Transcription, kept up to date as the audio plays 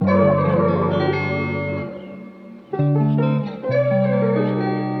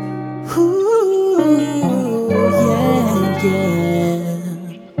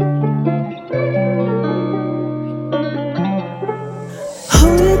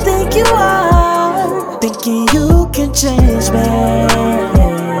can change me.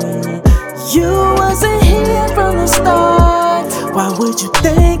 You wasn't here from the start. Why would you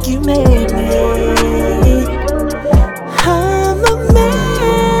think you made me? I'm a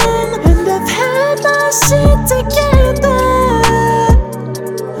man and I've had my shit together.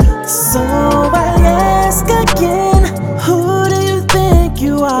 So I ask again, who do you think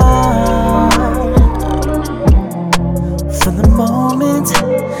you are? From the moment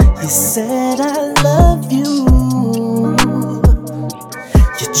you said I love you,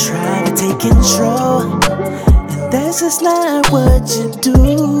 you try to take control, and that's just not what you do.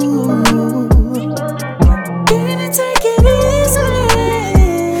 Baby, take it easy,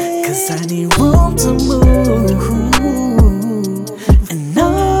 'cause I need room to move. And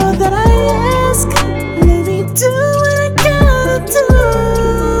all that I ask, let me do what I gotta do.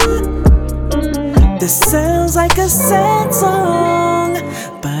 This sounds like a sad song,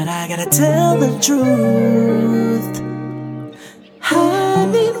 but I gotta tell the truth. I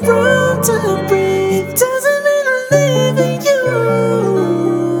need room to breathe. It doesn't mean I'm leaving you.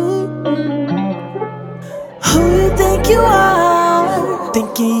 Who you think you are,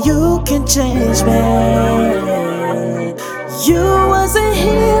 thinking you can change me? You wasn't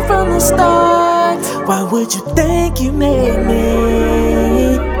here from the start. Why would you think you made me?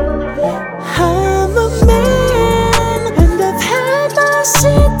 I'm a man and I've had my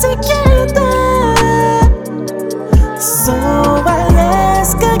shit together. So I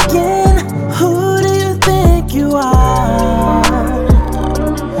ask again, who do you think you are?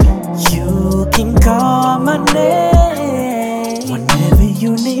 You can call my name whenever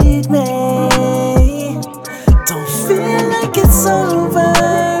you need me. Don't feel like it's over,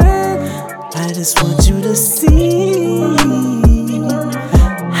 I just want you to see.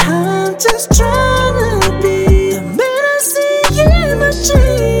 I'm just trying to be the man I see in my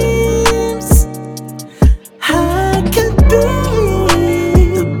dreams. I could be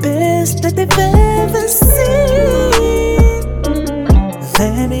the best that they've ever seen.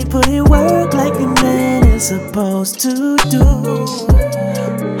 Let me put in work like a man is supposed to do.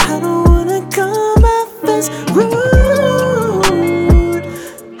 I don't wanna come off as rude,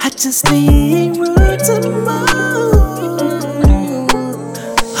 I just need room to move.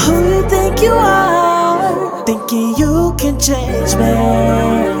 Who you think you are, thinking you can change me?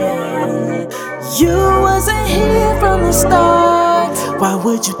 You wasn't here from the start. Why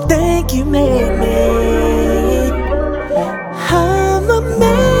would you think you made me? I'm a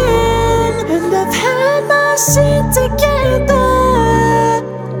man and I've had my shit together.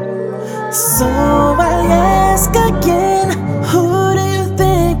 So